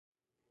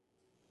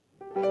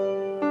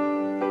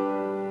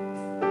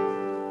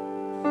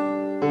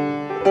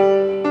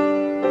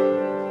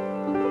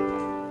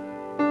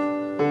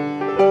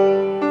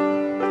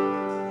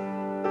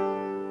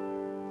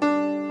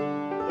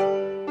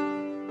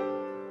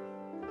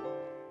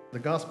The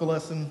gospel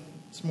lesson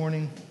this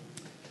morning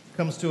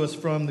comes to us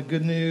from the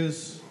Good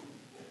News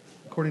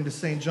according to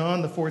St.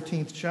 John, the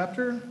 14th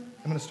chapter.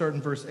 I'm going to start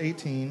in verse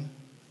 18.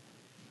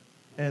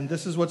 And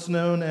this is what's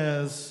known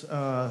as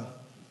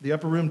the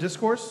Upper Room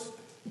Discourse.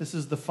 This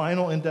is the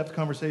final in-depth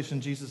conversation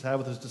Jesus had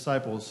with his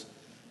disciples,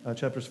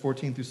 chapters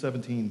 14 through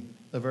 17.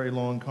 A very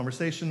long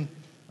conversation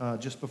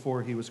just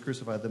before he was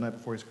crucified, the night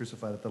before he was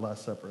crucified at the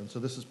Last Supper. And so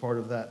this is part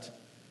of that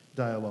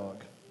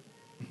dialogue.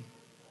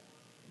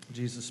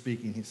 Jesus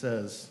speaking, he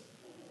says,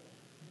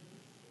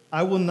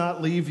 "I will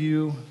not leave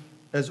you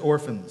as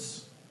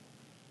orphans.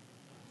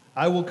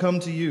 I will come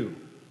to you.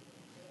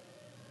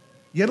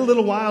 Yet a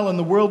little while and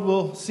the world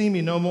will see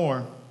me no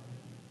more.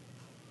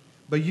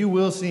 But you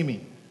will see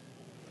me.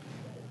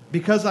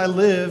 Because I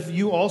live,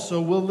 you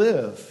also will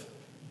live.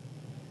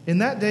 In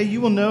that day you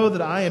will know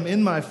that I am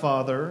in my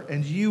Father,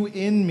 and you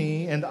in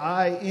me, and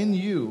I in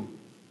you.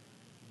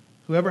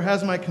 Whoever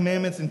has my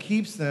commandments and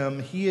keeps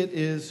them, he it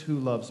is who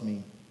loves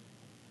me.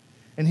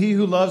 And he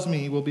who loves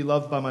me will be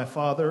loved by my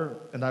Father,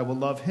 and I will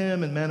love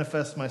him and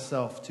manifest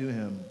myself to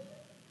him."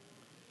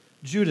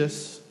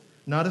 Judas,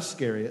 not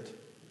Iscariot,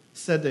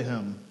 said to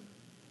him,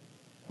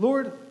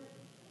 "Lord,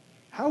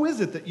 how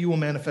is it that you will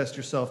manifest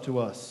yourself to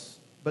us,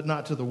 but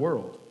not to the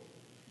world?"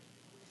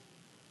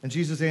 And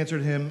Jesus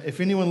answered him,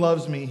 "If anyone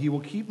loves me, he will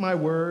keep my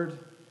word,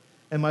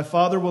 and my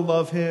Father will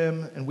love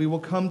him, and we will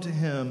come to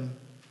him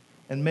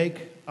and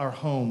make our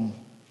home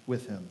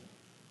with him.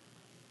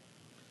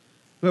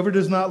 Whoever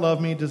does not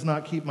love me does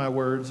not keep my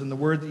words, and the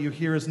word that you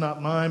hear is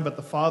not mine, but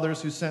the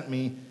Father's who sent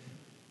me.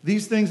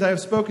 These things I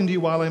have spoken to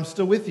you while I am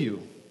still with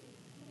you.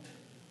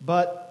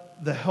 But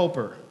the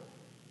Helper,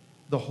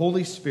 the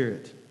Holy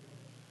Spirit,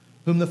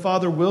 whom the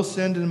Father will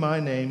send in my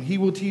name, he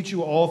will teach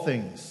you all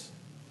things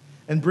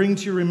and bring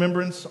to your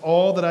remembrance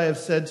all that I have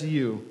said to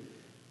you.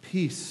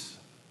 Peace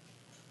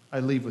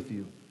I leave with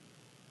you.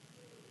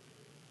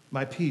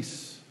 My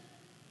peace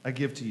I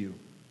give to you.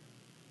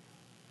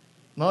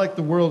 Not like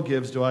the world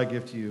gives do I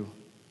give to you.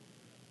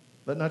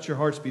 Let not your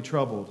hearts be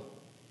troubled,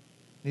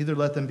 neither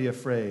let them be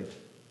afraid.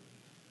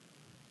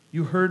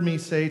 You heard me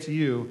say to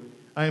you,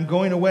 I am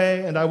going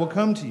away and I will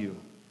come to you.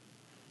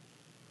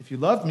 If you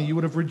loved me, you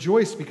would have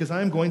rejoiced because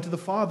I am going to the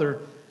Father,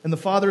 and the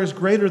Father is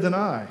greater than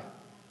I.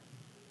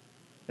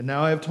 And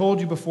now I have told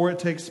you before it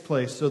takes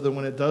place, so that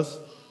when it does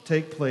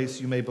take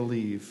place, you may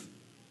believe.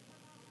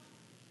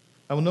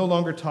 I will no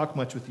longer talk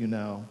much with you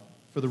now,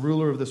 for the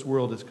ruler of this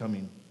world is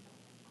coming.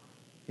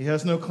 He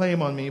has no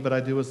claim on me, but I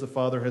do as the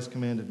Father has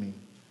commanded me,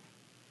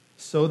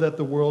 so that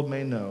the world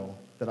may know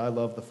that I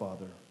love the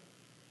Father.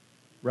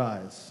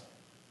 Rise,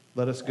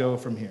 let us go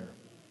from here."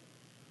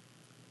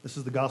 This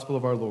is the gospel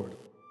of our Lord.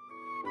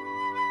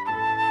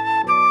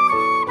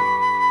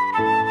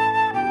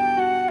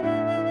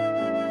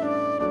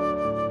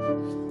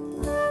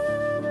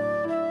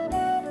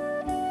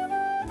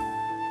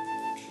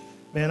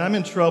 Man, I'm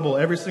in trouble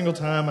every single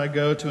time I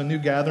go to a new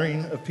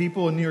gathering of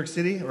people in New York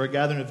City, or a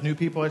gathering of new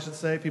people, I should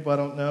say, people I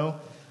don't know.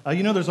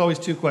 There's always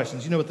two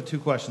questions. You know what the two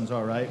questions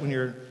are, right? When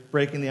you're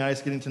breaking the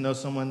ice, getting to know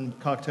someone,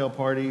 cocktail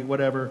party,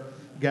 whatever,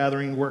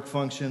 gathering, work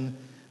function.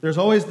 There's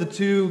always the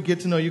two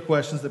get-to-know-you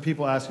questions that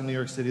people ask in New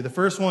York City. The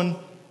first one,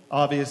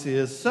 obviously,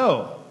 is,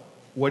 so,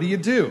 what do you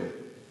do?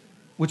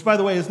 Which, by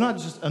the way, is not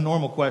just a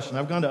normal question.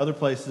 I've gone to other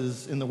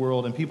places in the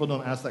world, and people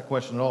don't ask that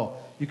question at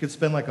all. You could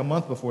spend like a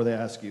month before they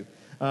ask you.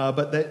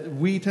 But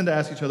we tend to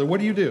ask each other, what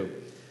do you do?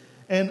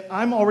 And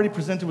I'm already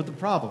presented with the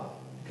problem,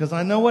 because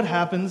I know what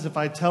happens if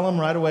I tell them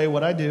right away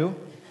what I do.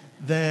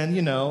 Then,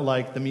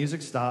 like the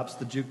music stops,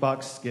 the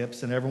jukebox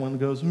skips, and everyone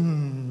goes,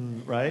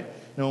 right?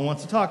 No one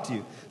wants to talk to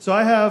you. So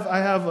I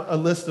have a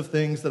list of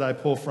things that I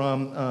pull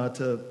from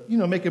to,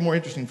 make it more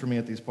interesting for me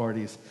at these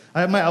parties.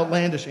 I have my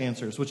outlandish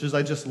answers, which is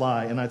I just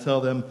lie, and I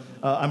tell them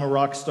I'm a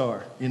rock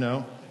star,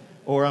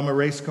 or I'm a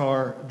race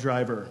car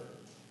driver.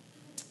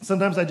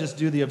 Sometimes I just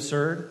do the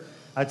absurd.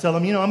 I tell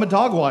them, I'm a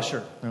dog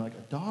washer. They're like,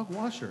 a dog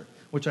washer?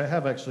 Which I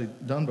have actually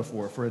done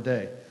before for a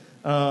day.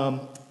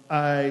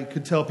 I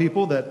could tell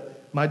people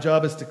that my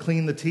job is to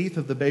clean the teeth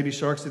of the baby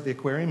sharks at the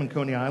aquarium in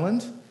Coney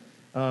Island,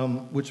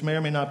 which may or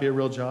may not be a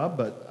real job,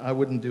 but I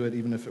wouldn't do it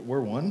even if it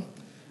were one.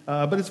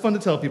 But it's fun to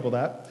tell people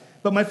that.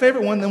 But my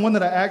favorite one, the one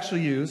that I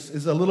actually use,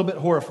 is a little bit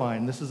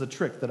horrifying. This is a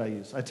trick that I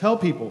use. I tell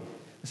people,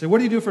 I say, what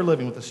do you do for a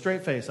living? With a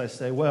straight face, I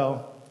say,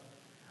 well,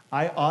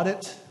 I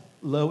audit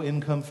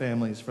low-income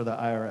families for the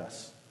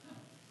IRS.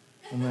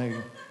 And they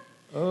go,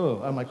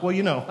 oh. I'm like, well,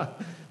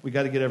 we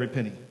got to get every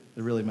penny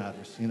that really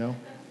matters,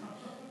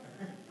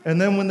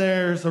 And then when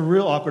there's a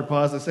real awkward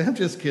pause, I say, I'm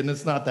just kidding.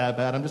 It's not that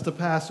bad. I'm just a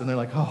pastor. And they're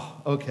like,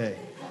 oh, okay,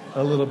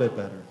 a little bit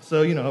better.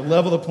 So,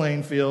 level the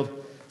playing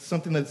field,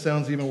 something that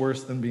sounds even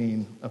worse than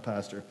being a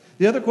pastor.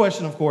 The other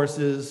question, of course,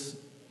 is,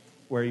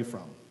 where are you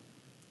from?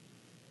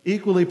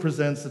 Equally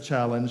presents a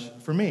challenge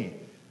for me.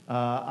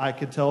 I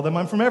could tell them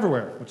I'm from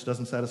everywhere, which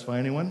doesn't satisfy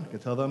anyone. I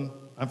could tell them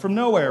I'm from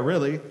nowhere,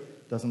 really.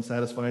 Doesn't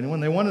satisfy anyone.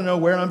 They want to know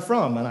where I'm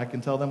from, and I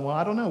can tell them, well,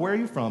 I don't know. Where are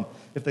you from?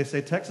 If they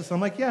say Texas, I'm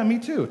like, yeah, me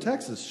too.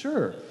 Texas,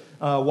 sure.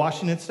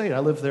 Washington State. I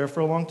lived there for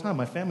a long time.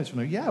 My family's from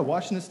there. Yeah,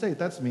 Washington State,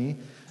 that's me.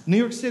 New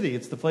York City,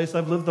 it's the place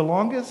I've lived the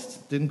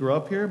longest. Didn't grow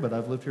up here, but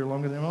I've lived here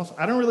longer than anyone else.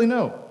 I don't really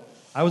know.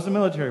 I was a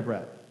military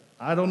brat.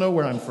 I don't know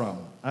where I'm from.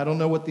 I don't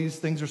know what these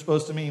things are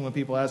supposed to mean when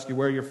people ask you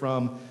where you're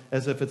from,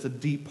 as if it's a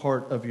deep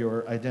part of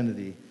your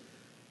identity.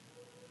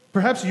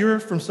 Perhaps you're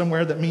from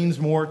somewhere that means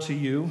more to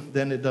you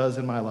than it does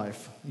in my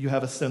life. You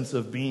have a sense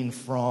of being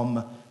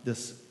from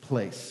this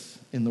place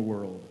in the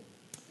world.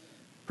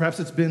 Perhaps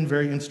it's been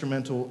very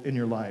instrumental in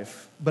your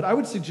life. But I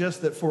would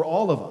suggest that for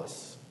all of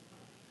us,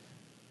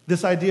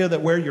 this idea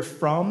that where you're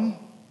from,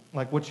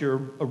 like what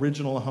your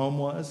original home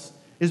was,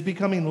 is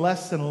becoming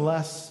less and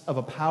less of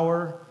a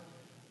power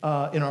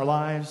in our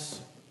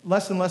lives,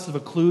 less and less of a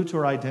clue to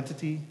our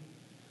identity,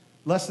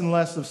 less and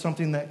less of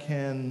something that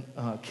can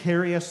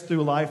carry us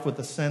through life with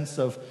a sense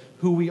of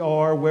who we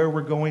are, where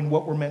we're going,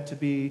 what we're meant to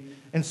be,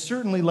 and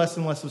certainly less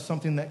and less of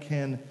something that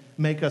can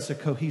make us a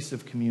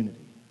cohesive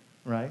community,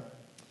 right?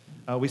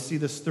 We see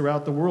this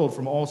throughout the world,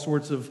 from all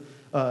sorts of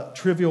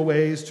trivial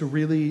ways to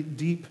really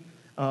deep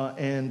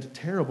and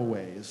terrible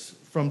ways,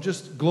 from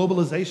just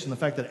globalization, the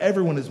fact that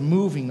everyone is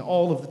moving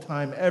all of the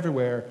time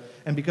everywhere,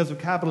 and because of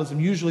capitalism,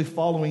 usually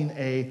following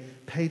a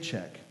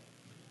paycheck.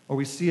 Or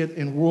we see it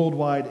in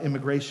worldwide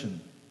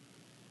immigration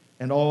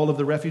and all of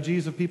the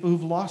refugees of people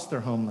who've lost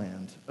their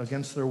homeland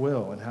against their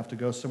will and have to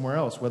go somewhere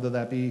else, whether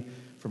that be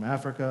from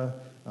Africa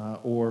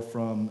or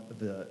from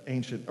the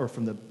ancient or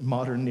from the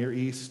modern Near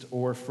East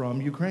or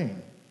from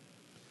Ukraine.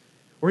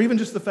 Or even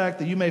just the fact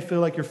that you may feel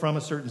like you're from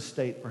a certain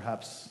state,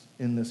 perhaps,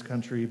 in this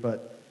country,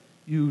 but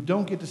you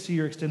don't get to see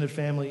your extended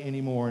family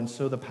anymore, and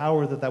so the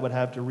power that would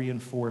have to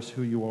reinforce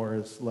who you are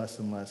is less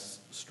and less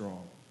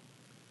strong.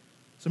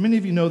 So many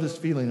of you know this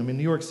feeling. I mean,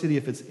 New York City,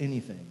 if it's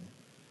anything,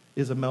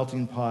 is a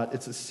melting pot.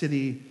 It's a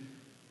city,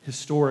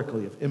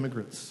 historically, of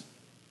immigrants.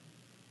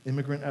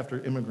 Immigrant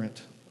after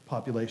immigrant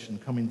population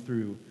coming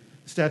through.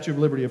 The Statue of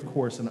Liberty, of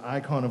course, an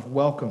icon of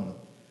welcome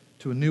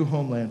to a new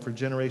homeland for a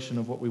generation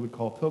of what we would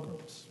call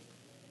pilgrims,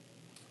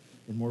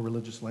 in more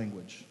religious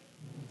language.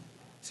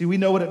 See, we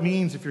know what it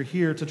means if you're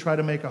here to try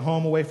to make a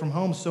home away from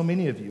home. So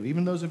many of you,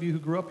 even those of you who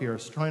grew up here, are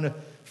trying to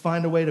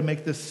find a way to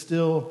make this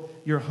still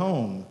your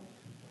home.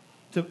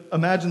 To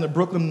imagine that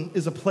Brooklyn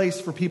is a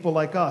place for people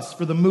like us,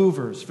 for the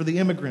movers, for the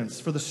immigrants,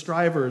 for the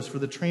strivers, for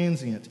the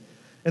transient.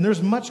 And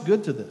there's much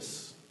good to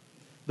this.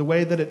 The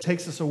way that it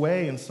takes us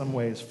away in some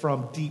ways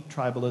from deep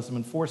tribalism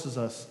and forces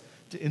us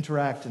to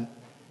interact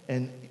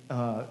and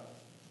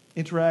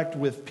interact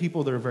with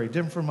people that are very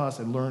different from us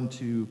and learn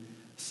to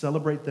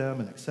celebrate them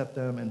and accept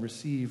them and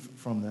receive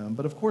from them.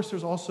 But of course,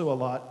 there's also a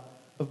lot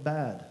of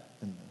bad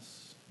in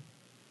this.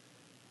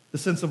 The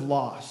sense of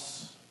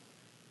loss,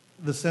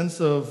 the sense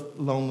of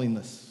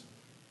loneliness,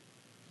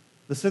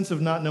 the sense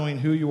of not knowing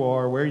who you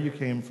are, where you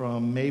came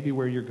from, maybe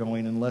where you're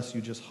going, unless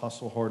you just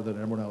hustle harder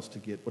than everyone else to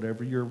get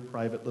whatever your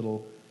private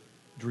little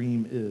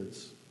dream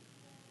is.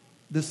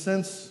 This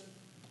sense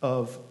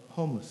of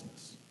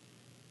homelessness.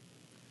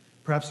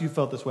 Perhaps you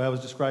felt this way. I was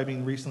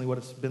describing recently what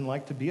it's been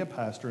like to be a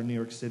pastor in New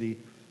York City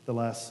the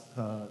last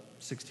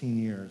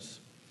 16 years.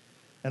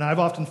 And I've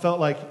often felt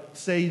like,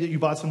 say that you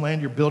bought some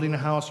land, you're building a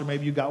house, or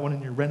maybe you got one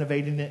and you're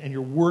renovating it, and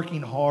you're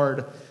working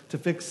hard to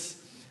fix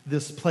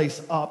this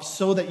place up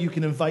so that you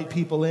can invite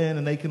people in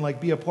and they can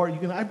be a part.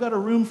 I've got a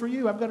room for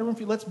you. I've got a room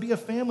for you. Let's be a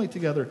family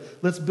together.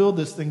 Let's build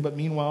this thing. But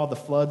meanwhile, the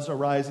floods are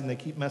rising. They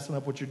keep messing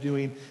up what you're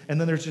doing. And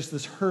then there's just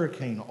this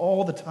hurricane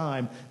all the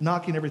time,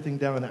 knocking everything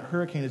down. And that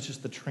hurricane is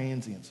just the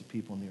transience of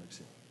people in New York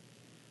City.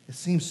 It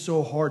seems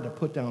so hard to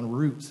put down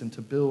roots and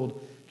to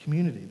build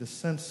community. The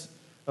sense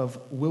of,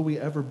 will we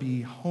ever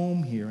be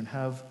home here and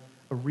have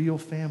a real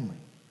family?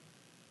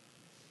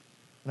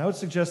 And I would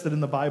suggest that in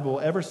the Bible,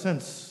 ever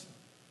since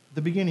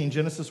the beginning,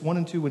 Genesis 1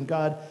 and 2, when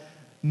God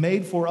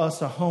made for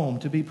us a home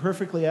to be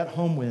perfectly at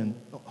home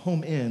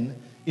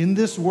in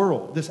this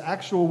world, this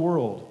actual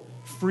world,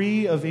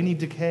 free of any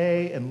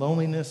decay and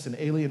loneliness and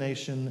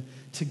alienation,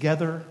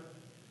 together,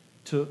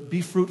 to be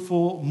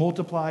fruitful,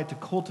 multiply, to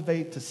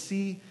cultivate, to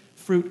see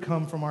fruit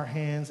come from our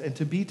hands, and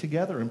to be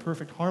together in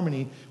perfect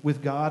harmony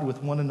with God,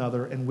 with one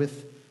another, and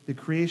with the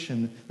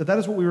creation, that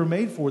is what we were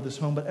made for, this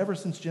home. But ever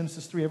since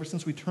Genesis 3, ever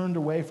since we turned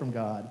away from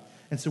God,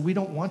 and so we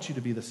don't want you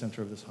to be the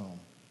center of this home,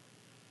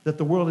 that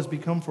the world has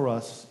become for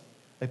us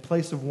a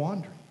place of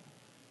wandering,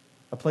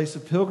 a place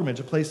of pilgrimage,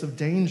 a place of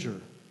danger,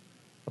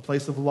 a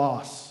place of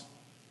loss,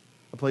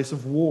 a place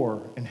of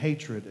war and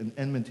hatred and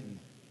enmity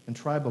and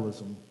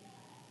tribalism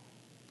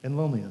and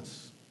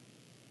loneliness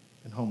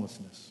and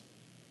homelessness.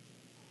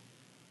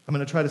 I'm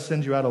going to try to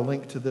send you out a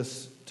link to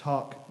this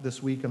talk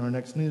this week in our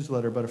next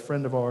newsletter, but a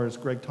friend of ours,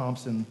 Greg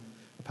Thompson,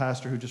 a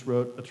pastor who just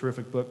wrote a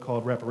terrific book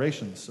called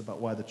Reparations, about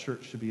why the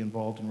church should be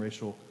involved in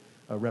racial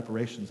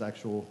reparations,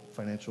 actual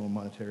financial,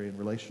 monetary, and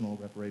relational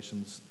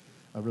reparations.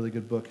 A really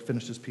good book.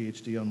 Finished his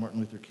PhD on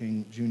Martin Luther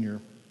King Jr.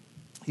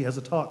 He has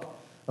a talk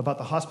about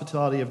the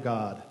hospitality of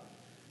God,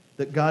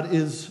 that God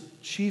is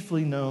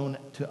chiefly known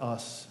to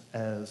us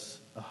as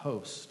a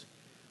host.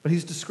 But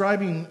he's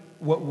describing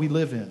what we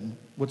live in,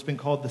 what's been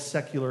called the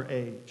secular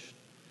age.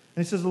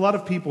 And he says a lot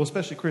of people,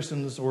 especially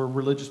Christians or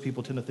religious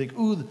people, tend to think,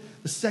 ooh,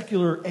 the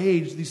secular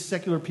age, these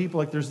secular people,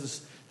 like there's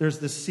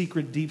this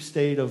secret deep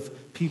state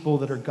of people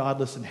that are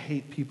godless and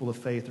hate people of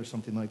faith or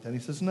something like that. And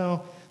he says,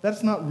 no,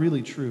 that's not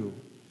really true.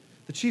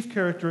 The chief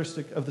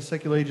characteristic of the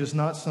secular age is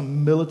not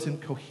some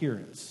militant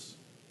coherence.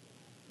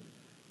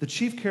 The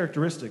chief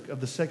characteristic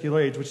of the secular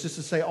age, which is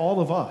to say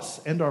all of us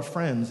and our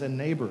friends and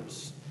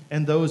neighbors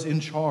and those in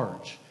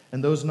charge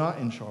and those not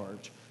in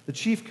charge, the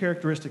chief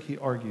characteristic, he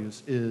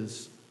argues,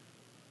 is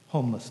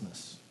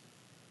homelessness.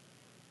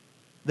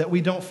 That we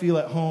don't feel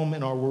at home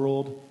in our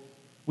world.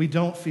 We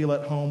don't feel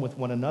at home with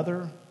one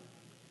another.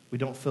 We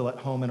don't feel at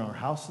home in our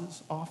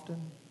houses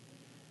often.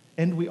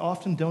 And we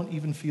often don't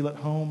even feel at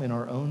home in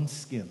our own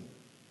skin,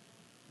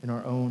 in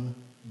our own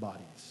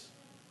bodies.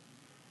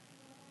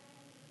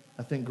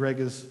 I think Greg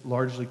is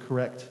largely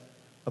correct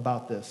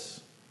about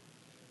this.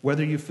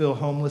 Whether you feel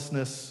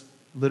homelessness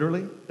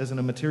literally, as in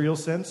a material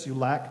sense, you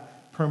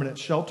lack permanent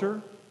shelter,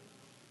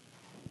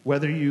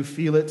 whether you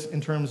feel it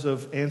in terms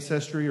of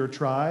ancestry or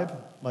tribe,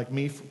 like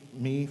me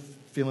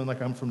feeling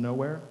like I'm from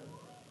nowhere.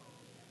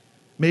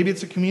 Maybe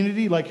it's a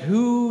community, like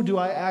who do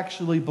I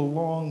actually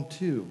belong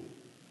to?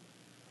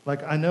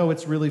 Like I know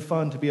it's really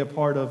fun to be a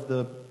part of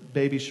the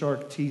Baby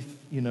Shark teeth,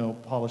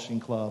 polishing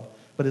club,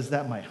 but is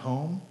that my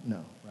home?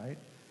 No, right?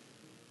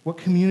 What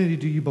community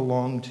do you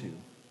belong to?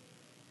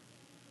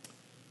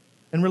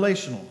 And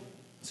relational.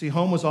 See,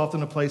 home was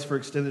often a place for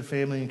extended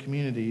family and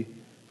community,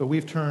 but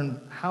we've turned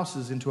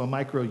houses into a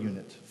micro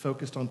unit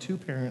focused on two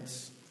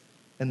parents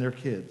and their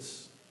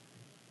kids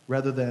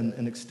rather than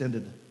an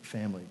extended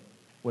family,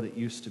 what it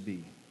used to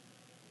be.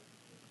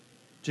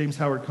 James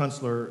Howard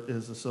Kunstler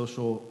is a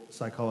social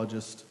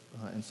psychologist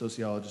and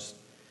sociologist.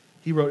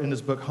 He wrote in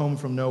his book, Home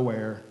from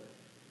Nowhere,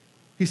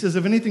 he says,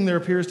 if anything, there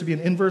appears to be an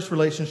inverse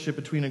relationship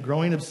between a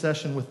growing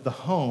obsession with the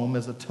home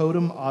as a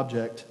totem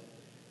object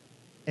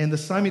and the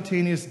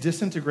simultaneous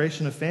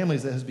disintegration of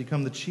families that has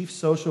become the chief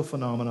social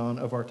phenomenon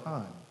of our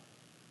time.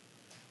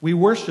 We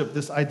worship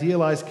this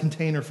idealized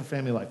container for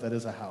family life, that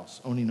is a house,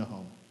 owning a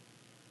home.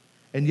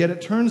 And yet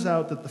it turns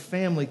out that the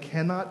family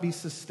cannot be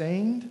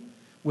sustained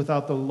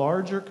without the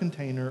larger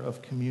container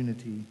of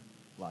community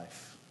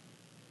life.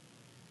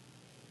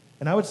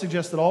 And I would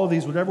suggest that all of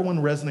these, whatever one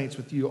resonates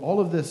with you, all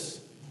of this,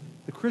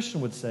 the Christian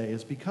would say,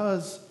 is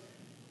because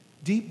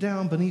deep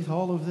down beneath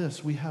all of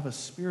this, we have a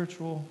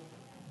spiritual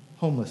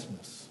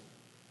homelessness.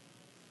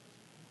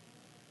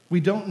 We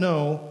don't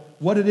know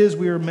what it is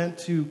we are meant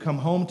to come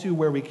home to,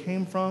 where we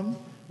came from,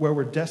 where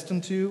we're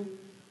destined to,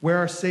 where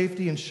our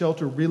safety and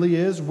shelter really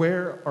is,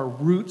 where our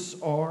roots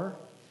are.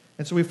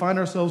 And so we find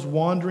ourselves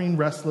wandering,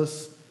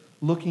 restless,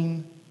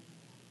 looking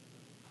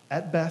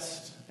at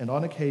best and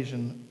on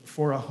occasion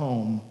for a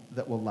home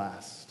that will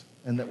last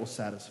and that will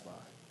satisfy.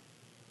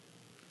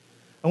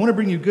 I want to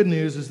bring you good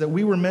news is that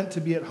we were meant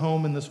to be at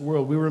home in this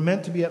world. We were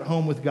meant to be at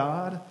home with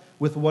God,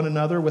 with one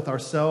another, with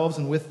ourselves,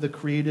 and with the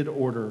created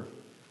order.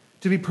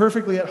 To be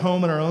perfectly at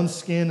home in our own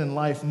skin and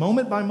life,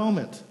 moment by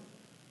moment.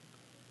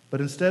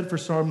 But instead, for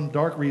some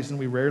dark reason,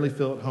 we rarely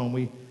feel at home.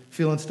 We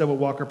feel instead what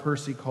Walker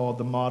Percy called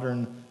the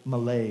modern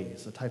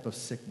malaise, a type of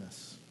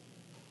sickness.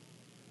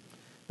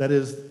 That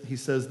is, he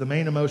says, the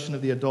main emotion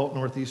of the adult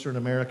Northeastern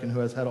American who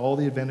has had all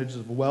the advantages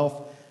of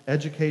wealth,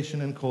 education,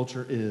 and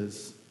culture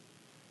is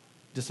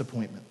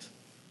disappointment.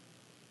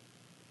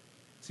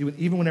 See,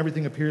 even when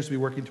everything appears to be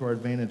working to our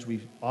advantage,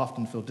 we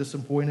often feel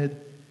disappointed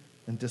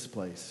and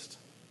displaced.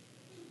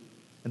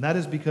 And that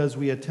is because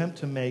we attempt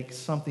to make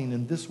something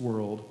in this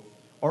world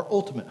our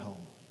ultimate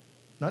home.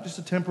 Not just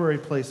a temporary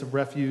place of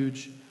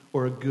refuge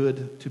or a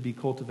good to be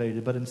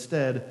cultivated, but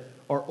instead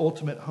our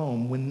ultimate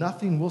home when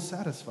nothing will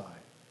satisfy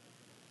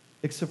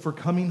except for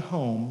coming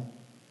home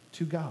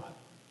to God.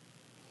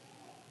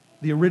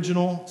 The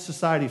original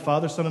society,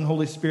 Father, Son, and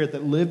Holy Spirit,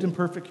 that lived in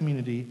perfect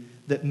community,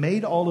 that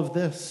made all of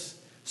this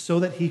so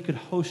that he could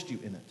host you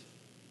in it.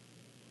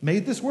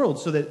 Made this world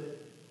so that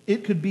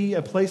it could be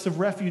a place of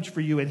refuge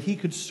for you and he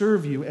could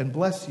serve you and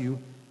bless you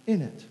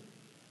in it.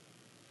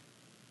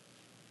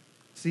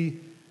 See,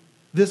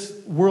 this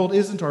world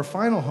isn't our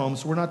final home,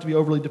 so we're not to be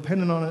overly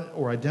dependent on it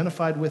or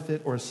identified with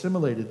it or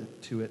assimilated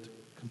to it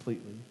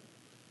completely.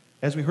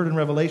 As we heard in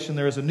Revelation,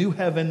 there is a new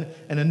heaven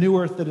and a new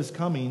earth that is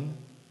coming,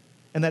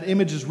 and that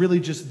image is really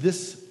just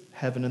this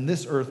heaven and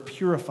this earth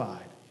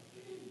purified,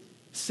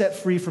 set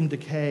free from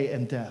decay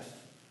and death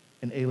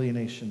and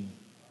alienation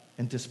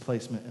and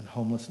displacement and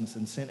homelessness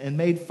and sin, and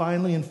made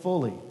finally and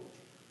fully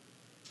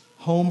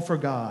home for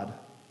God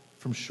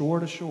from shore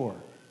to shore,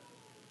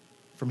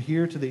 from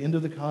here to the end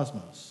of the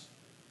cosmos,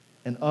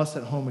 and us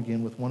at home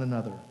again with one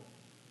another.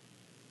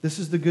 This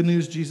is the good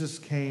news Jesus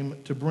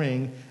came to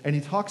bring, and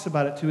he talks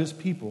about it to his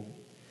people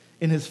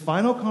in his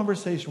final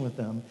conversation with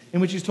them,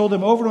 in which he's told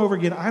them over and over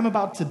again, I'm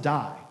about to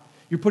die.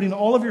 You're putting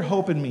all of your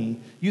hope in me.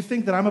 You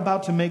think that I'm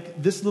about to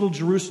make this little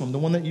Jerusalem, the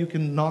one that you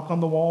can knock on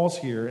the walls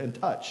here and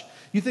touch.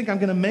 You think I'm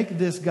going to make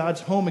this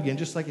God's home again,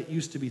 just like it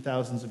used to be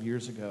thousands of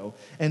years ago,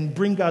 and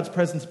bring God's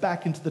presence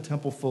back into the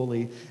temple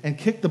fully and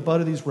kick the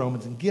butt of these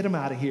Romans and get them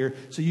out of here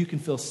so you can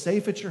feel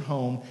safe at your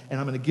home, and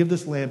I'm going to give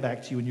this land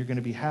back to you and you're going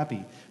to be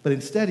happy. But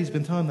instead, he's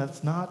been telling them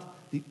that's not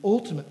the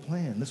ultimate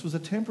plan. This was a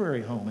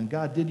temporary home, and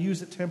God did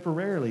use it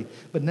temporarily.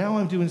 But now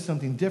I'm doing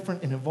something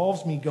different. It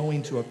involves me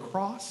going to a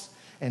cross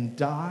and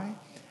die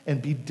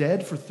and be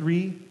dead for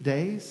 3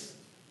 days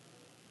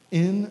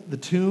in the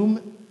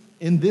tomb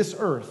in this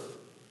earth.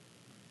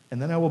 And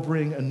then I will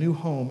bring a new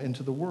home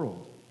into the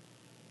world.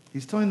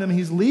 He's telling them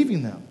he's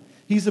leaving them.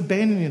 He's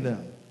abandoning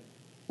them.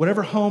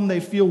 Whatever home they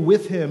feel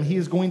with him, he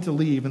is going to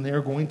leave, and they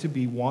are going to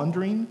be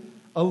wandering,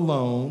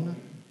 alone,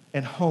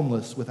 and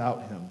homeless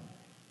without him.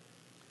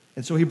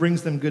 And so he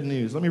brings them good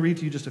news. Let me read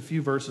to you just a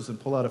few verses and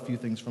pull out a few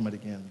things from it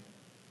again.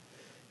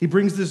 He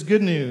brings this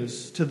good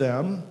news to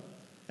them,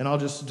 and I'll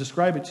just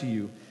describe it to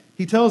you.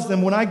 He tells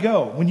them, when I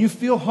go, when you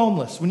feel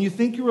homeless, when you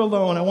think you're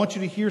alone, I want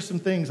you to hear some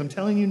things I'm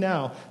telling you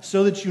now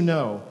so that you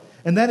know.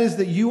 And that is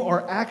that you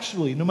are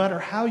actually, no matter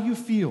how you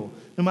feel,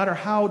 no matter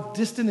how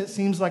distant it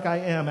seems like I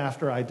am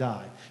after I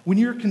die, when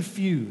you're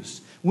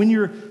confused, when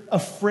you're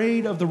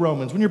afraid of the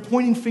Romans, when you're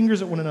pointing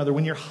fingers at one another,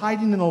 when you're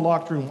hiding in a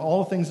locked room,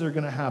 all the things that are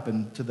going to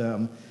happen to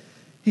them,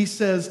 he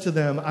says to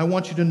them, I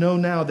want you to know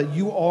now that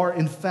you are,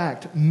 in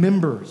fact,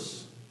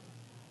 members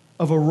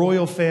of a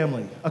royal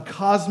family, a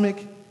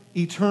cosmic,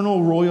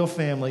 eternal royal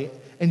family,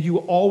 and you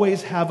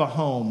always have a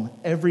home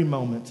every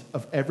moment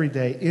of every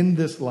day in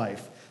this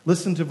life.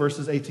 Listen to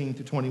verses 18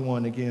 to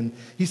 21 again.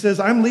 He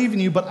says, I'm leaving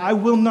you, but I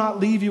will not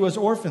leave you as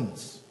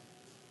orphans.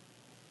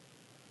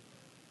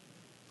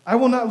 I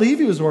will not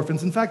leave you as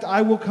orphans. In fact,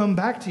 I will come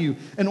back to you.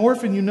 An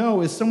orphan, you know,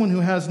 is someone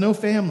who has no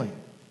family.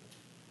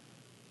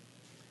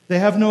 They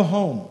have no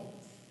home,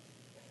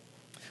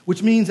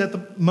 which means at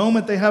the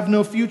moment they have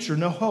no future,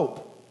 no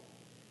hope.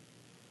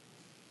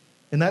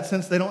 In that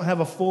sense, they don't have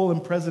a full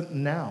and present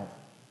now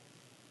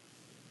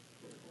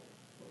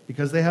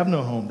because they have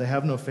no home, they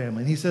have no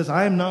family. And he says,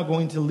 I am not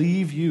going to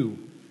leave you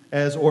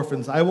as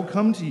orphans. I will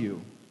come to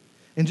you.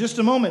 In just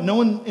a moment, no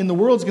one in the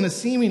world is going to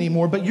see me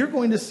anymore, but you're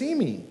going to see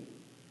me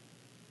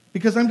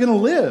because I'm going to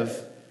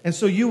live, and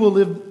so you will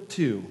live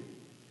too.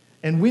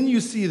 And when you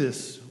see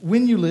this,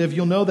 when you live,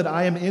 you'll know that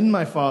I am in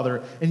my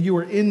Father, and you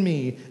are in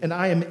me, and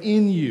I am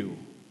in you.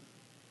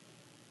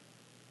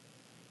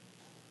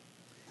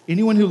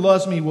 Anyone who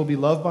loves me will be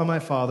loved by my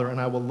Father,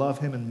 and I will love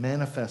him and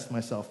manifest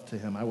myself to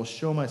him. I will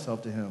show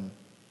myself to him.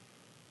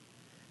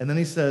 And then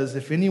he says,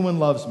 if anyone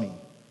loves me,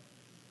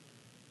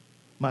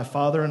 my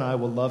Father and I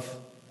will love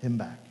him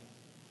back.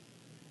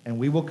 And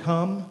we will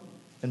come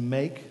and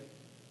make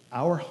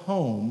our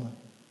home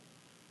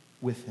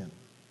with him.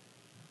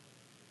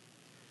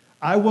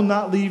 I will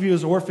not leave you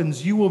as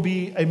orphans. You will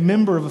be a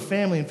member of a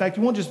family. In fact,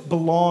 you won't just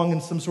belong in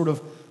some sort of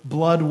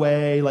blood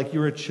way, like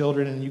you're a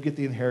children and you get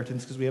the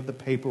inheritance because we have the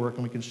paperwork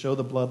and we can show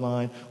the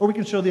bloodline, or we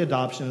can show the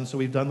adoption, and so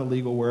we've done the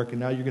legal work and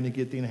now you're going to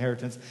get the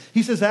inheritance.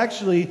 He says,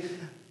 actually,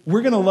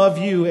 we're going to love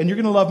you and you're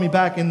going to love me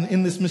back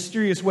in this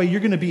mysterious way. You're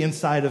going to be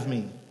inside of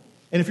me.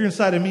 And if you're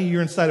inside of me,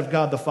 you're inside of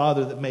God the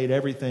Father that made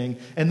everything.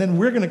 And then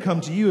we're going to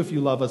come to you if you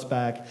love us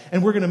back,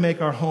 and we're going to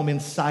make our home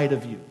inside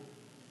of you.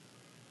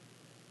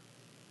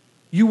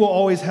 You will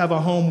always have a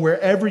home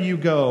wherever you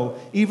go,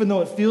 even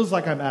though it feels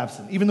like I'm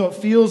absent, even though it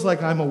feels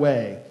like I'm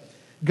away.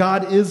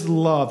 God is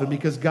love, and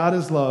because God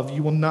is love,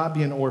 you will not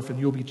be an orphan.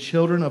 You'll be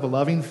children of a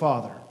loving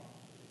Father.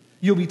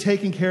 You'll be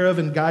taken care of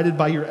and guided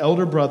by your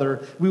elder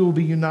brother. We will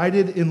be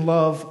united in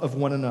love of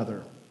one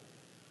another.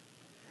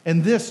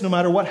 And this, no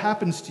matter what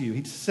happens to you,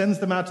 he sends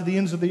them out to the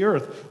ends of the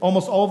earth.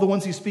 Almost all of the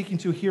ones he's speaking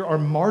to here are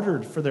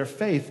martyred for their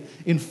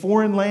faith in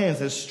foreign lands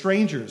as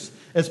strangers,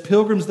 as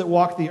pilgrims that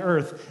walked the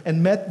earth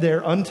and met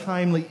their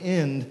untimely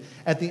end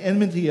at the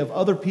enmity of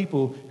other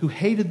people who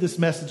hated this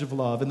message of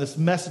love and this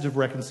message of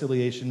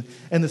reconciliation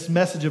and this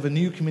message of a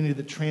new community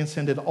that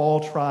transcended all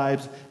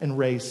tribes and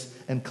race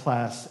and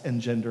class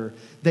and gender.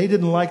 They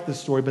didn't like this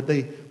story, but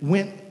they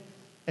went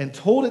and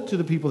told it to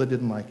the people that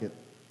didn't like it,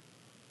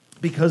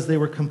 because they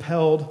were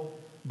compelled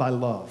by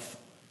love.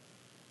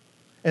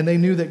 And they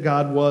knew that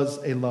God was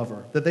a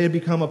lover, that they had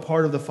become a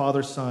part of the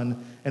Father,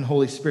 Son, and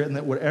Holy Spirit, and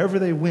that wherever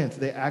they went,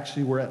 they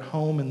actually were at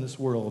home in this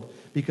world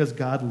because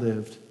God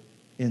lived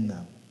in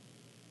them.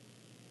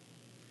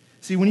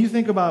 See, when you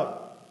think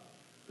about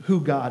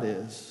who God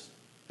is,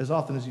 as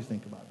often as you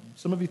think about him,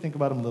 some of you think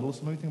about him little,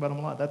 some of you think about him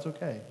a lot, that's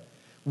okay.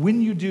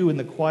 When you do, in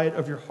the quiet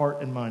of your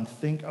heart and mind,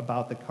 think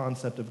about the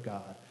concept of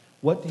God,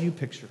 what do you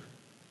picture?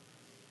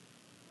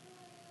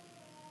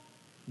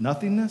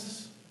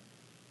 Nothingness?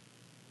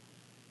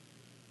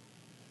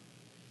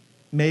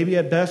 Maybe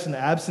at best an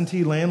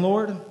absentee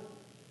landlord?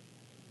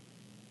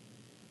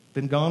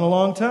 Been gone a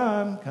long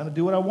time, kind of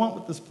do what I want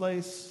with this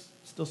place.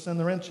 Still send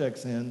the rent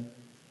checks in.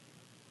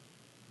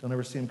 Don't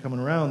ever see him coming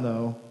around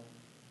though.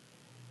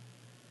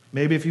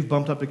 Maybe if you've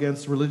bumped up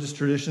against religious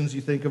traditions, you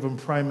think of him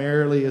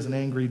primarily as an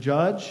angry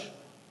judge.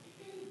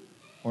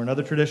 Or in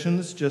other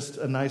traditions, just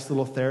a nice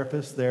little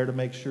therapist there to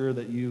make sure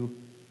that you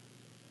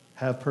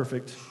have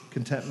perfect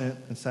contentment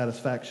and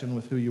satisfaction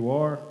with who you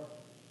are.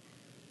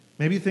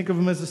 Maybe you think of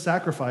him as a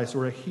sacrifice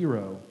or a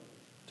hero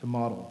to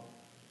model.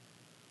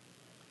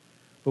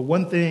 But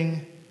one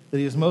thing that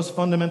he is most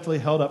fundamentally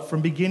held up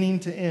from beginning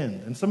to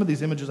end, and some of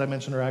these images I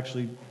mentioned are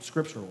actually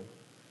scriptural,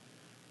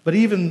 but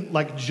even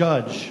like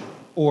judge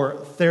or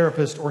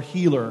therapist or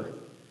healer,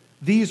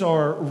 these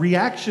are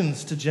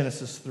reactions to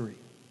Genesis 3.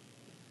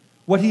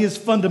 What he is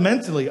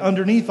fundamentally,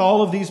 underneath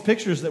all of these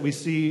pictures that we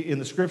see in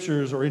the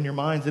scriptures or in your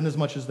minds, in as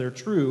much as they're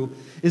true,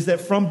 is that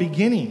from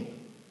beginning,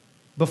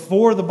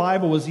 before the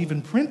Bible was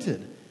even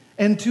printed,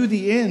 and to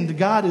the end,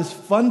 God is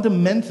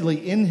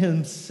fundamentally in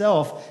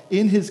himself,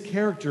 in his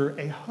character,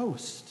 a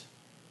host.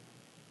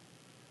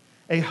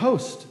 A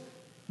host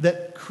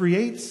that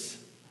creates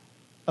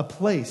a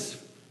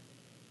place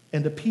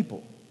and a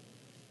people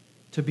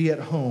to be at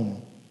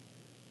home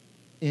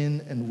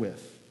in and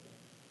with.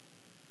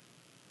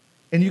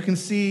 And you can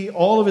see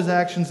all of his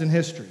actions in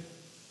history,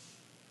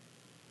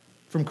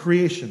 from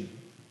creation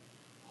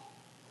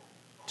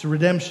to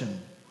redemption,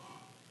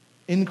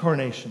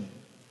 incarnation,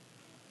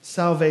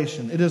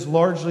 salvation. It is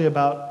largely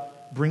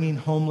about bringing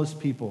homeless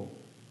people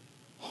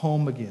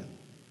home again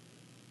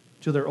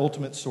to their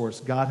ultimate source,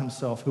 God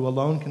himself, who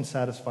alone can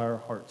satisfy our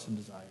hearts and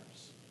desires.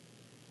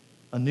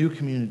 A new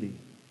community.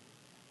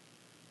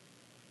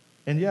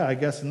 And yeah, I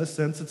guess in this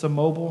sense, it's a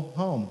mobile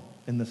home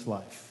in this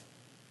life.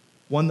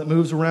 One that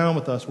moves around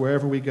with us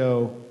wherever we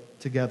go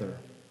together.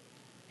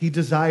 He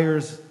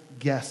desires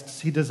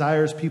guests. He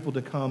desires people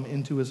to come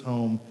into his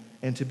home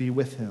and to be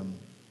with him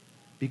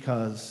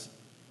because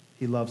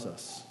he loves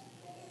us.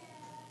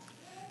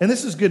 And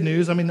this is good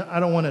news. I mean, I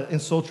don't want to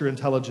insult your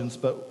intelligence,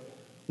 but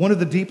one of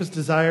the deepest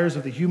desires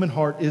of the human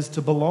heart is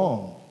to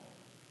belong.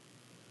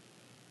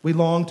 We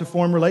long to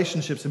form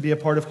relationships and be a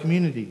part of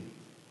community.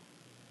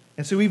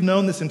 And so we've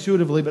known this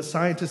intuitively, but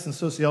scientists and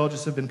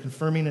sociologists have been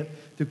confirming it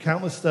through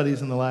countless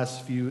studies in the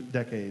last few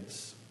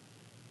decades.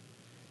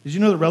 Did you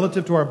know that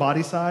relative to our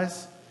body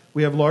size,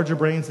 we have larger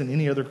brains than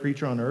any other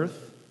creature on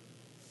earth,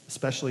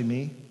 especially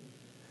me?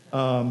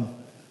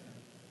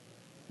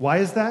 Why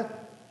is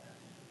that?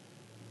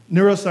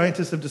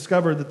 Neuroscientists have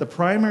discovered that the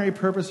primary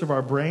purpose of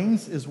our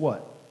brains is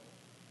what?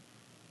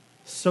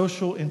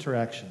 Social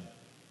interaction.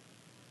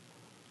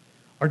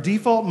 Our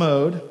default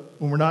mode,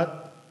 when we're not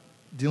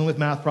dealing with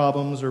math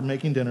problems or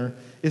making dinner,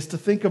 is to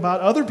think about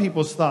other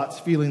people's thoughts,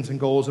 feelings, and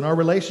goals and our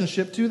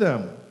relationship to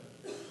them.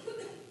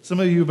 Some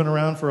of you who've been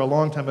around for a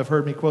long time have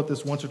heard me quote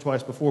this once or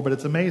twice before, but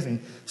it's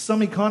amazing.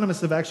 Some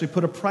economists have actually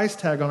put a price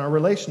tag on our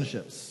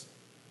relationships.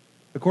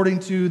 According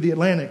to The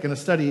Atlantic, in a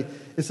study,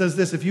 it says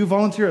this: if you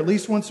volunteer at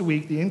least once a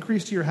week, the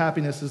increase to your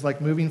happiness is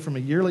like moving from a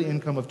yearly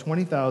income of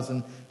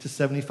 $20,000 to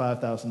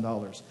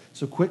 $75,000.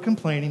 So quit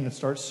complaining and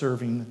start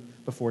serving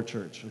before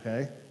church,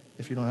 okay?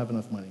 If you don't have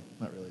enough money.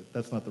 Not really.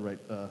 That's not the right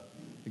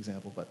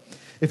example. But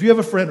if you have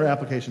a friend or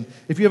application,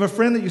 if you have a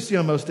friend that you see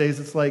on most days,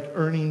 it's like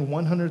earning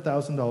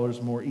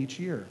 $100,000 more each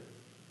year.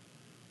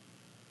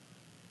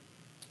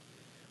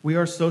 We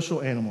are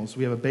social animals.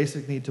 We have a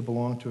basic need to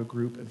belong to a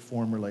group and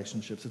form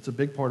relationships. It's a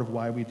big part of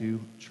why we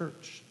do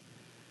church.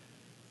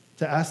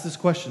 To ask this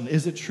question,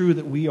 is it true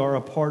that we are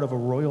a part of a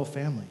royal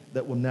family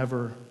that will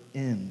never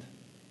end?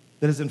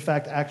 That is in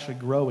fact actually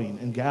growing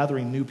and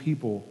gathering new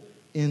people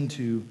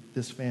into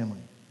this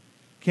family?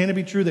 Can it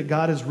be true that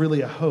God is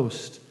really a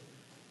host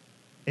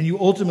and you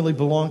ultimately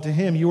belong to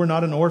him? You are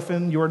not an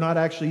orphan. You are not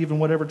actually even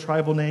whatever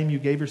tribal name you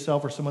gave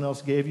yourself or someone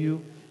else gave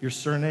you, your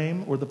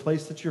surname or the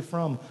place that you're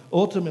from.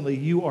 Ultimately,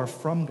 you are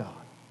from God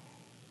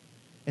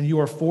and you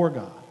are for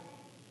God.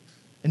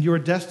 And you are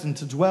destined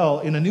to dwell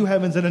in a new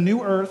heavens and a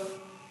new earth,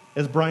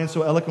 as Brian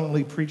so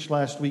eloquently preached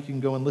last week. You can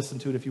go and listen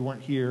to it if you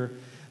weren't here.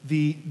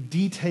 The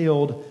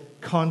detailed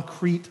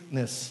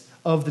concreteness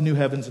of the new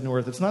heavens and new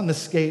earth. It's not an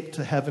escape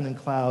to heaven and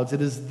clouds.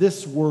 It is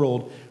this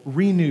world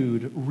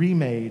renewed,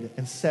 remade,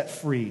 and set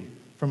free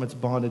from its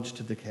bondage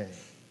to decay.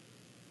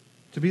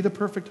 To be the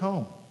perfect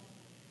home.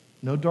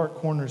 No dark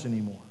corners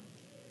anymore.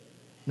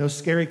 No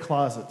scary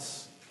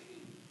closets.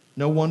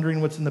 No wondering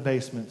what's in the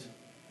basement.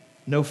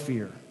 No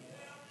fear.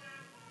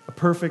 A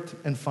perfect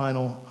and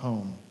final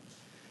home.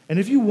 And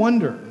if you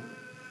wonder,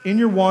 in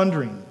your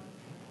wandering,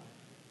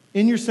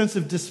 in your sense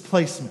of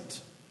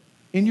displacement,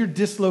 in your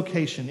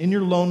dislocation, in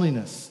your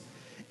loneliness,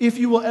 if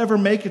you will ever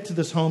make it to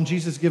this home,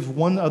 Jesus gives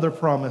one other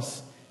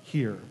promise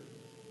here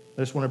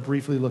I just want to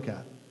briefly look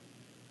at.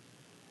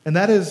 And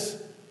that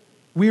is,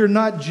 we are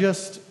not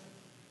just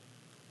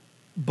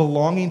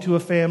belonging to a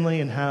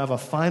family and have a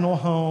final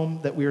home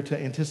that we are to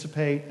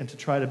anticipate and to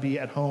try to be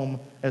at home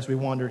as we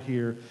wander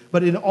here,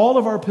 but in all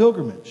of our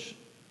pilgrimage,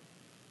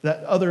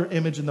 that other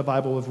image in the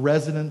Bible of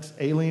resident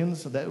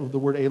aliens, that the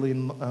word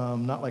alien,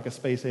 not like a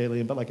space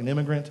alien, but like an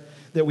immigrant,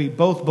 that we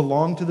both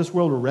belong to this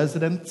world, we're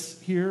residents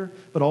here,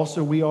 but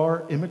also we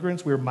are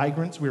immigrants, we're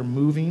migrants, we're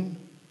moving.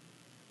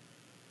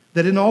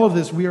 That in all of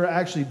this, we are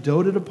actually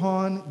doted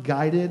upon,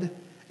 guided,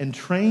 and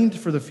trained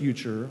for the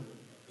future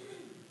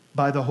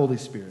by the Holy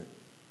Spirit.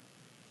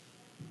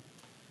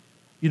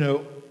 You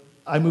know,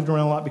 I moved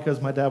around a lot because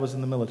my dad was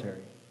in the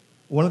military.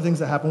 One of the things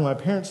that happened when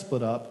my parents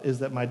split up is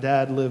that my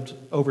dad lived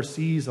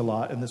overseas a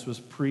lot, and this was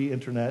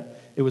pre-internet.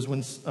 It was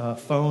when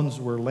phones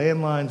were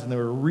landlines, and they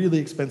were really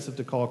expensive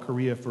to call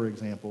Korea, for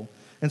example.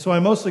 And so I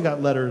mostly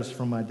got letters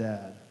from my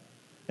dad.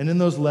 And in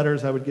those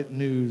letters, I would get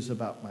news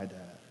about my dad.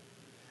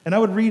 And I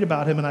would read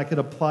about him, and I could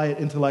apply it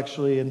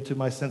intellectually into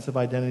my sense of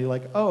identity,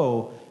 like,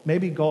 oh,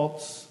 maybe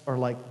Galts are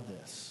like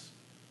this.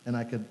 And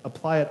I could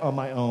apply it on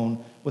my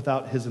own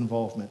without his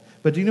involvement.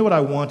 But do you know what I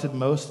wanted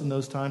most in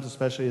those times,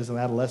 especially as an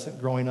adolescent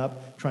growing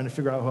up, trying to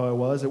figure out who I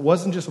was? It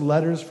wasn't just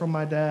letters from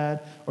my dad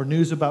or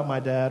news about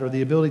my dad or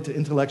the ability to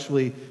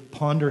intellectually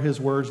ponder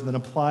his words and then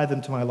apply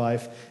them to my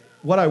life.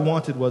 What I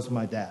wanted was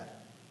my dad.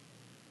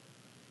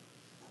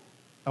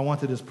 I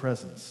wanted his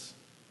presence.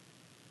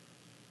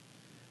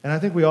 And I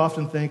think we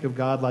often think of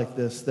God like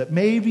this, that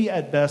maybe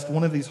at best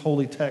one of these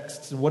holy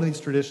texts and one of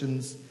these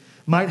traditions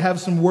might have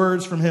some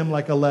words from him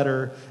like a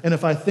letter, and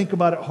if I think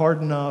about it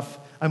hard enough,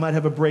 I might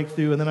have a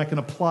breakthrough, and then I can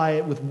apply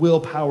it with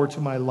willpower to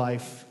my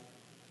life.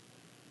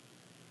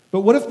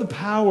 But what if the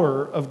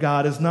power of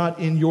God is not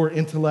in your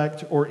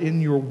intellect or in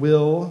your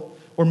will,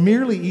 or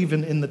merely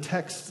even in the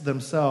texts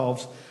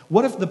themselves?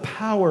 What if the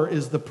power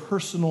is the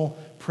personal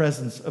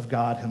presence of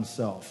God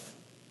himself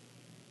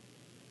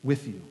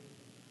with you,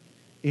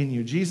 in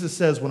you? Jesus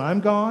says, when I'm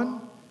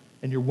gone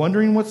and you're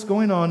wondering what's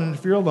going on, and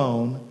if you're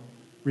alone,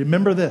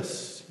 remember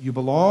this: you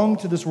belong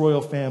to this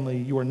royal family.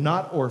 You are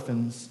not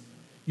orphans.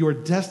 You are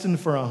destined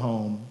for a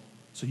home,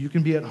 so you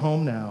can be at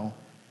home now.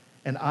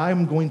 And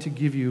I'm going to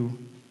give you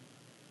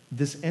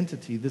this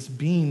entity, this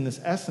being, this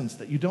essence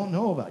that you don't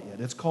know about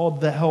yet. It's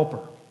called the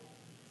Helper,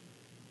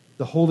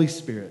 the Holy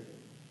Spirit.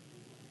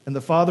 And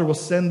the Father will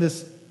send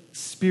this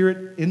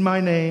Spirit in my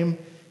name.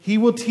 He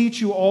will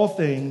teach you all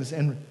things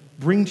and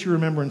bring to your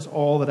remembrance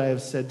all that I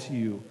have said to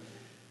you.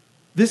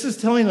 This is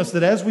telling us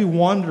that as we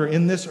wander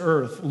in this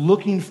earth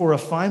looking for a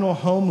final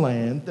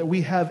homeland, that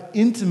we have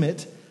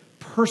intimate,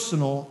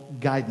 personal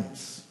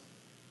guidance.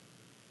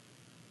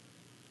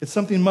 It's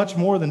something much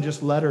more than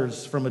just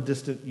letters from a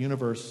distant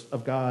universe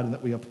of God and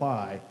that we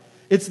apply.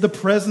 It's the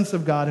presence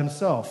of God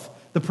himself,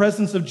 the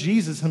presence of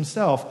Jesus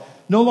himself,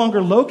 no longer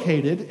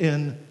located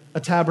in a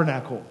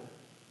tabernacle,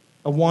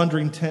 a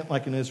wandering tent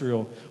like in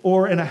Israel,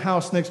 or in a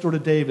house next door to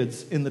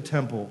David's in the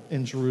temple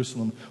in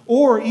Jerusalem,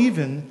 or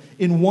even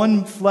in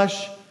one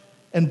flesh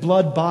and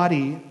blood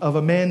body of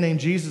a man named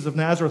Jesus of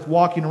Nazareth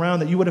walking around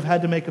that you would have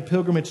had to make a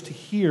pilgrimage to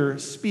hear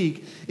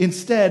speak.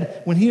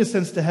 Instead, when he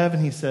ascends to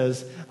heaven, he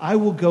says, I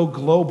will go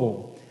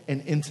global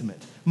and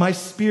intimate. My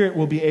Spirit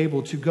will be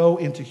able to go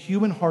into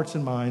human hearts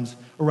and minds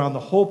around the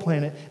whole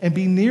planet and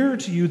be nearer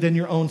to you than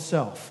your own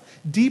self,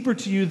 deeper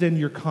to you than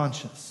your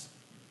conscience,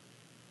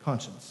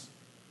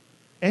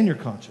 and your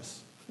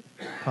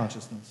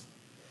consciousness.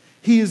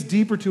 He is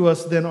deeper to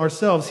us than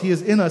ourselves. He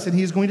is in us, and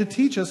he is going to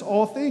teach us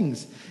all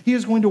things. He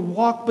is going to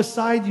walk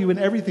beside you in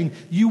everything.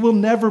 You will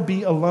never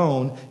be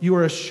alone. You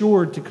are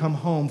assured to come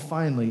home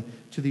finally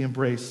to the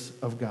embrace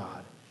of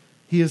God.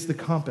 He is the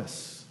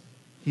compass.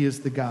 He is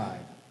the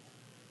guide.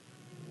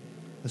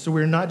 And so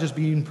we're not just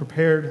being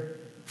prepared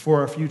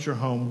for our future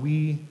home.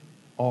 We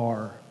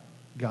are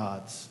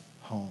God's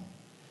home.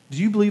 Do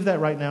you believe that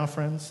right now,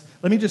 friends?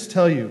 Let me just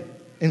tell you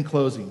in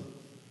closing.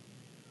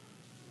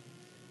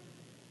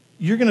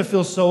 You're going to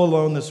feel so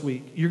alone this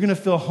week. You're going to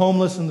feel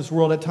homeless in this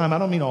world at times. I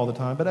don't mean all the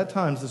time, but at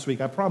times this week.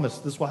 I promise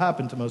this will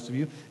happen to most of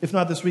you. If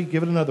not this week,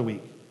 give it another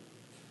week.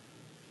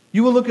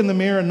 You will look in the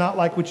mirror and not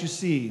like what you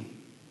see.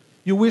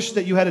 You wish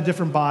that you had a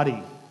different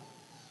body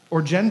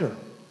or gender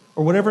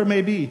or whatever it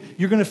may be.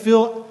 You're going to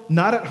feel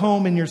not at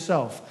home in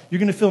yourself. You're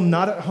going to feel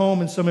not at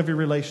home in some of your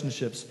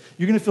relationships.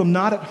 You're going to feel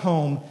not at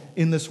home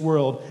in this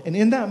world. And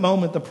in that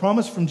moment, the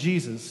promise from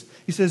Jesus,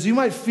 he says, you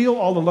might feel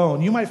all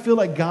alone. You might feel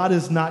like God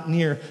is not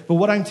near. But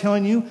what I'm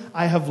telling you,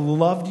 I have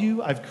loved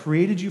you. I've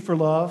created you for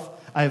love.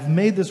 I have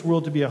made this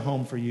world to be a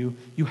home for you.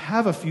 You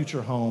have a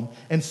future home.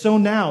 And so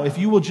now, if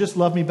you will just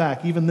love me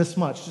back, even this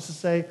much, just to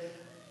say,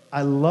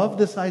 I love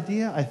this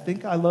idea. I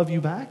think I love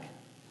you back.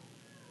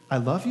 I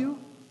love you.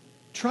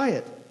 Try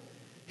it.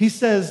 He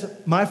says,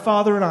 my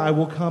Father and I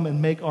will come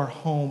and make our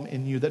home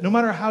in you. That no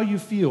matter how you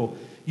feel,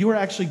 you are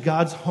actually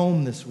God's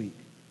home this week.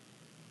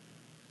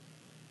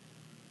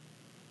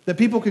 That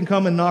people can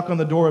come and knock on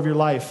the door of your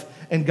life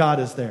and God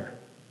is there.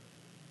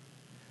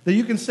 That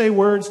you can say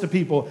words to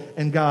people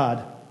and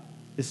God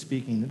is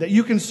speaking. That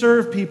you can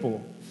serve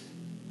people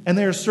and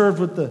they are served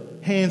with the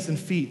hands and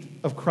feet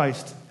of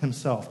Christ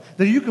himself.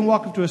 That you can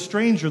walk up to a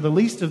stranger, the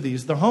least of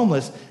these, the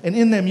homeless, and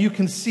in them you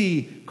can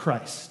see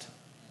Christ.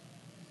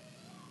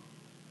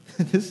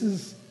 This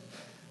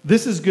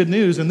is good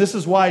news, and this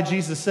is why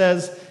Jesus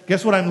says,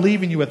 guess what I'm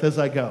leaving you with as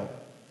I go?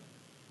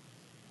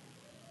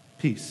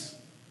 Peace.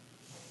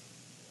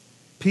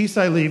 Peace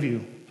I leave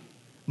you.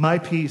 My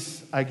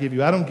peace I give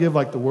you. I don't give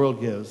like the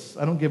world gives.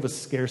 I don't give with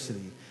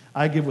scarcity.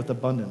 I give with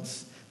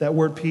abundance. That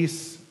word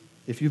peace,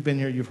 if you've been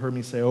here, you've heard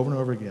me say over and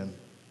over again,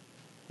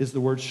 is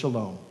the word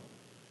shalom.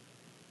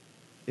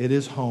 It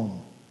is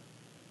home.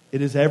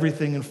 It is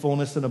everything in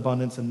fullness and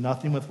abundance and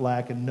nothing with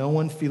lack, and no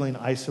one feeling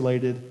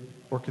isolated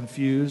or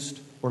confused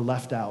or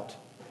left out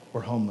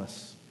or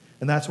homeless.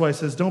 And that's why it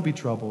says, don't be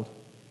troubled.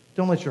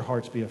 Don't let your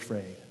hearts be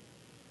afraid.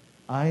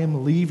 I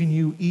am leaving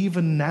you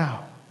even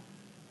now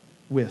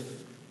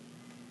with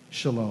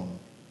shalom.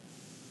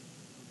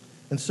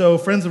 And so,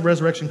 friends of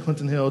Resurrection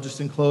Clinton Hill,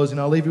 just in closing,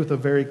 I'll leave you with a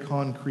very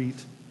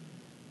concrete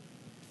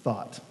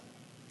thought.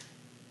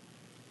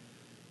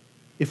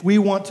 If we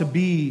want to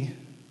be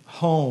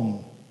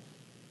home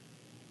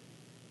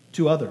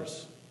to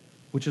others,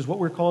 which is what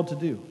we're called to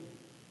do,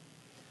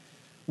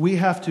 we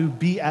have to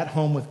be at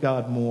home with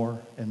God more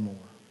and more.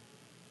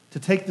 To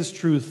take this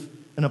truth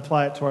and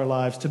apply it to our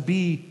lives, to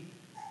be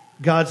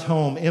God's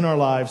home in our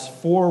lives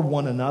for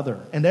one another.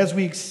 And as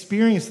we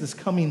experience this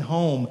coming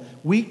home,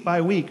 week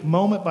by week,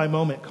 moment by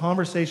moment,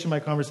 conversation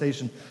by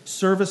conversation,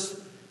 service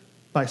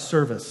by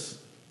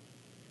service,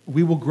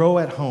 we will grow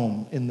at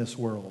home in this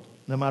world,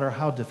 no matter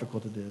how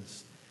difficult it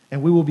is.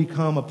 And we will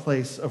become a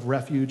place of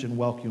refuge and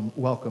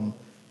welcome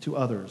to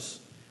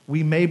others.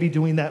 We may be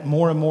doing that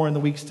more and more in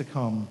the weeks to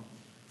come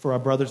for our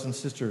brothers and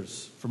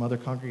sisters from other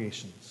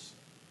congregations.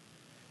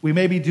 We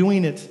may be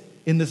doing it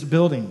in this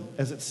building,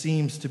 as it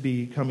seems to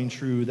be coming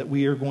true, that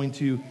we are going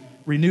to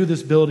renew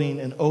this building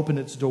and open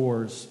its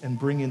doors and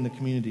bring in the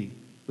community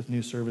with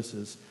new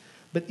services.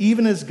 But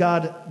even as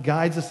God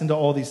guides us into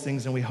all these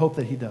things, and we hope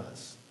that He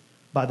does,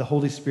 by the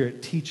Holy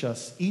Spirit, teach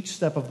us each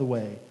step of the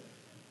way,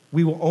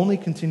 we will only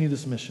continue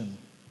this mission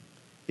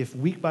if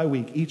week by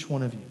week, each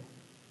one of you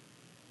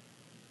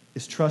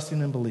is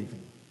trusting and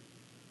believing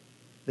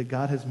that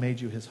God has made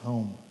you His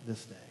home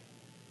this day,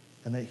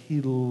 and that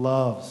He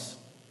loves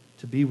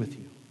to be with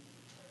you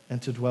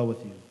and to dwell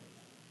with you.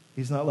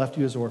 He's not left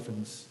you as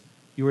orphans.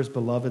 You are His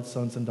beloved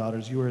sons and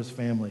daughters. You are His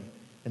family,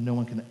 and no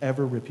one can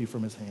ever rip you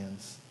from His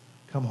hands.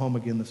 Come home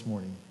again this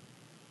morning.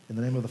 In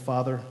the name of the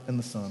Father, and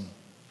the Son,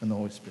 and the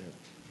Holy Spirit.